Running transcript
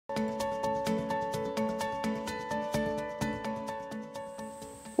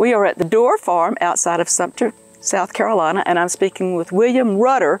We are at the Door Farm outside of Sumter, South Carolina, and I'm speaking with William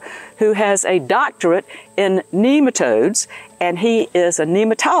Rutter, who has a doctorate in nematodes, and he is a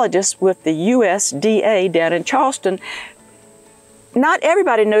nematologist with the USDA down in Charleston. Not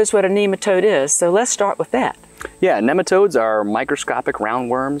everybody knows what a nematode is, so let's start with that. Yeah, nematodes are microscopic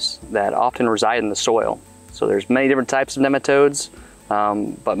roundworms that often reside in the soil. So there's many different types of nematodes,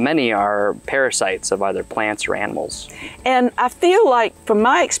 but many are parasites of either plants or animals. And I feel like, from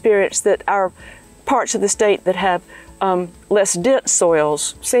my experience, that our parts of the state that have less dense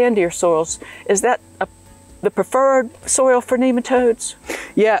soils, sandier soils, is that the preferred soil for nematodes?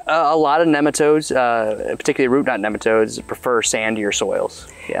 Yeah, a lot of nematodes, particularly root knot nematodes, prefer sandier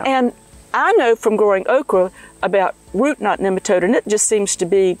soils. Yeah. And I know from growing okra about root knot nematode, and it just seems to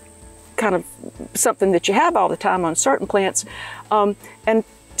be kind of something that you have all the time on certain plants. And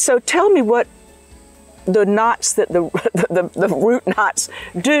so tell me what the knots that the root knots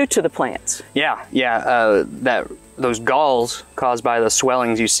do to the plants. Yeah, those galls caused by the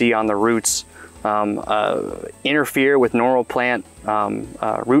swellings you see on the roots interfere with normal plant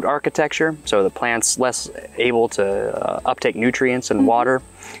root architecture, so the plant's less able to uptake nutrients and water,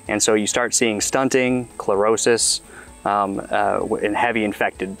 and so you start seeing stunting, chlorosis, and heavy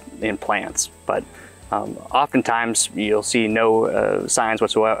infected in plants. But oftentimes you'll see no signs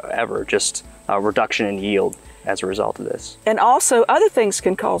whatsoever, just a reduction in yield as a result of this. And also other things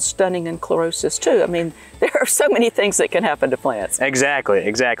can cause stunting and chlorosis too. I mean, there are so many things that can happen to plants.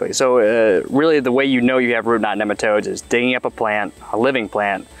 Exactly. So really the way you know you have root knot nematodes is digging up a plant, a living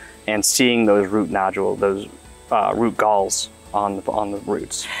plant, and seeing those root nodules, those root galls on the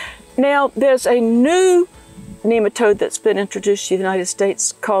roots. Now, there's a new nematode that's been introduced to the United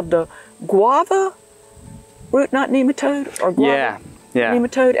States called the Guava Root Knot Nematode, or Guava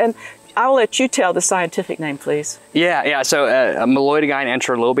Nematode. And I'll let you tell the scientific name, please. Yeah. So Meloidogyne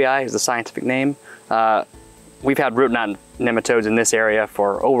enterolobii is the scientific name. We've had root knot nematodes in this area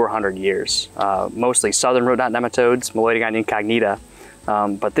for over 100 years. Mostly southern root knot nematodes, Meloidogyne incognita.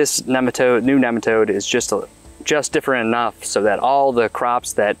 But this new nematode is just different enough so that all the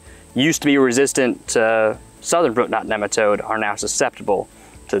crops that used to be resistant to southern root knot nematode are now susceptible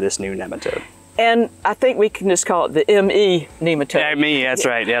to this new nematode. And I think we can just call it the ME nematode. ME, that's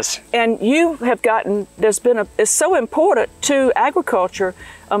right, yes. And you have gotten, it's so important to agriculture,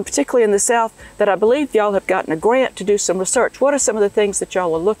 particularly in the South, that I believe y'all have gotten a grant to do some research. What are some of the things that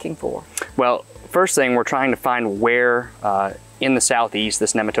y'all are looking for? Well, first thing, we're trying to find where in the Southeast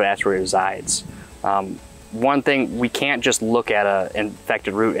this nematode actually resides. One thing, we can't just look at an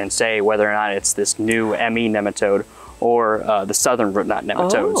infected root and say whether or not it's this new ME nematode or the southern root knot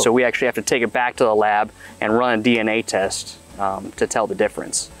nematode. So we actually have to take it back to the lab and run a DNA test to tell the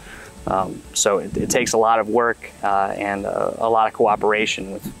difference. So it takes a lot of work and a lot of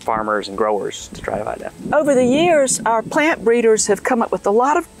cooperation with farmers and growers to try to find that. Over the years, our plant breeders have come up with a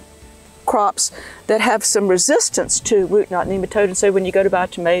lot of crops that have some resistance to root knot nematode, and so when you go to buy a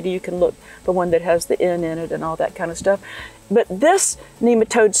tomato, you can look for one that has the N in it and all that kind of stuff. But this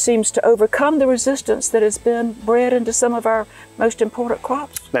nematode seems to overcome the resistance that has been bred into some of our most important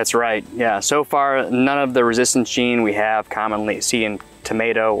crops. That's right, yeah. So far, none of the resistance gene we have commonly see in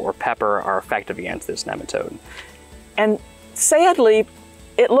tomato or pepper are effective against this nematode. And sadly,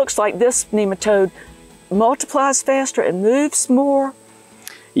 it looks like this nematode multiplies faster and moves more.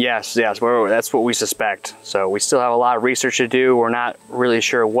 Yes, that's what we suspect. So we still have a lot of research to do. We're not really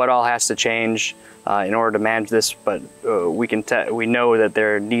sure what all has to change in order to manage this, but we know that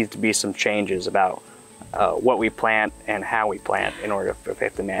there needs to be some changes about what we plant and how we plant in order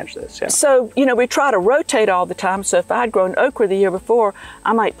to manage this. Yeah. So, you know, we try to rotate all the time. So if I'd grown okra the year before,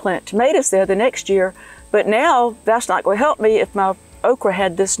 I might plant tomatoes there the next year. But now that's not going to help me if my okra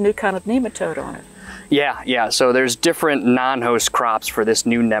had this new kind of nematode on it. Yeah. So there's different non-host crops for this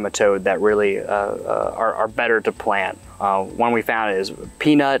new nematode that really are better to plant. One we found is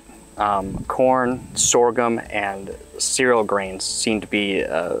peanut, corn, sorghum, and cereal grains seem to be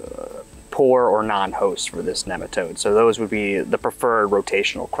poor or non-host for this nematode. So those would be the preferred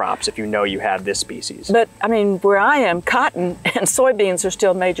rotational crops if you know you have this species. But I mean, where I am, cotton and soybeans are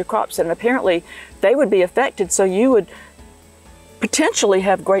still major crops, and apparently they would be affected, so you would potentially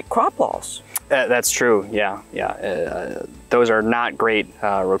have great crop loss. That's true, yeah. Those are not great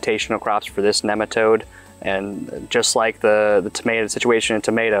rotational crops for this nematode, and just like the tomato situation in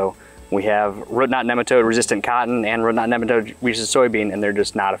tomato, we have root knot nematode resistant cotton and root knot nematode resistant soybean, and they're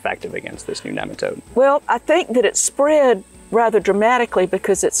just not effective against this new nematode. Well, I think that it's spread rather dramatically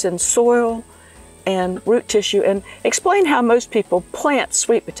because it's in soil and root tissue, and explain how most people plant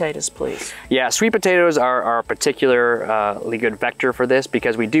sweet potatoes, please. Yeah, sweet potatoes are a particularly good vector for this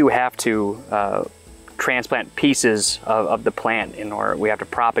because we do have to transplant pieces of the plant we have to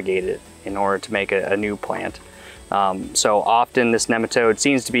propagate it in order to make a new plant. So often this nematode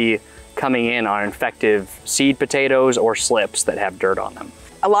seems to be coming in on infective seed potatoes or slips that have dirt on them.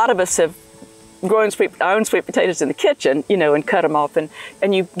 A lot of us have grown our own sweet potatoes in the kitchen, you know, and cut them off, and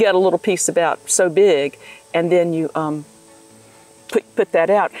you get a little piece about so big, and then you put that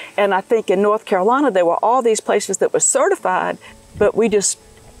out. And I think in North Carolina there were all these places that were certified, but this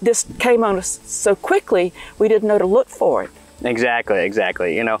came on us so quickly we didn't know to look for it.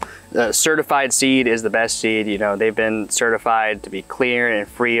 Exactly. You know, the certified seed is the best seed. You know, they've been certified to be clear and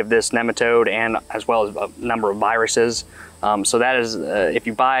free of this nematode, and as well as a number of viruses. So that is, if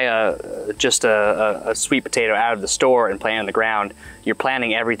you buy just a sweet potato out of the store and plant it in the ground, you're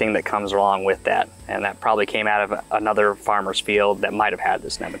planting everything that comes along with that. And that probably came out of another farmer's field that might have had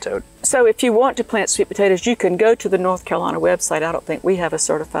this nematode. So if you want to plant sweet potatoes, you can go to the North Carolina website. I don't think we have a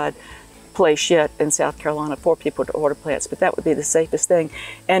certified place yet in South Carolina for people to order plants, but that would be the safest thing.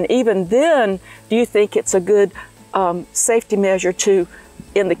 And even then, do you think it's a good safety measure to,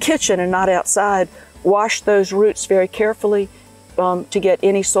 in the kitchen and not outside, wash those roots very carefully to get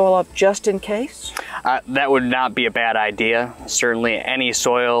any soil off just in case? That would not be a bad idea. Certainly any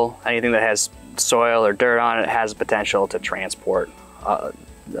soil, anything that has soil or dirt on it has the potential to transport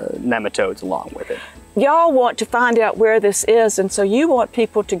nematodes along with it. Y'all want to find out where this is, and so you want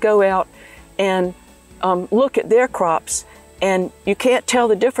people to go out and look at their crops, and you can't tell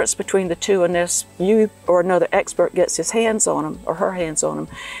the difference between the two unless you or another expert gets his hands on them or her hands on them.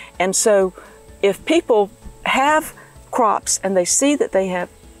 And so if people have crops and they see that they have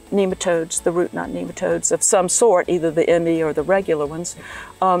nematodes, the root knot nematodes of some sort, either the ME or the regular ones,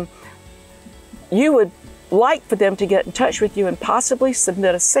 you would like for them to get in touch with you and possibly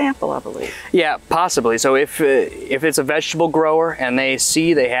submit a sample, I believe. Yeah, possibly. So if it's a vegetable grower and they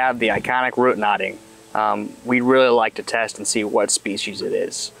see they have the iconic root knotting, we'd really like to test and see what species it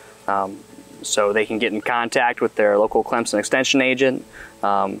is. So they can get in contact with their local Clemson Extension Agent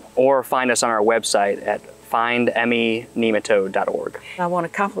or find us on our website at findmenematode.org. I want to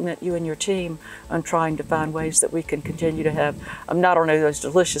compliment you and your team on trying to find ways that we can continue to have not only those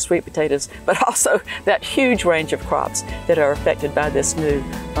delicious sweet potatoes, but also that huge range of crops that are affected by this new,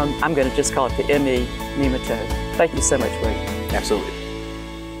 I'm going to just call it the ME nematode. Thank you so much, William. Absolutely.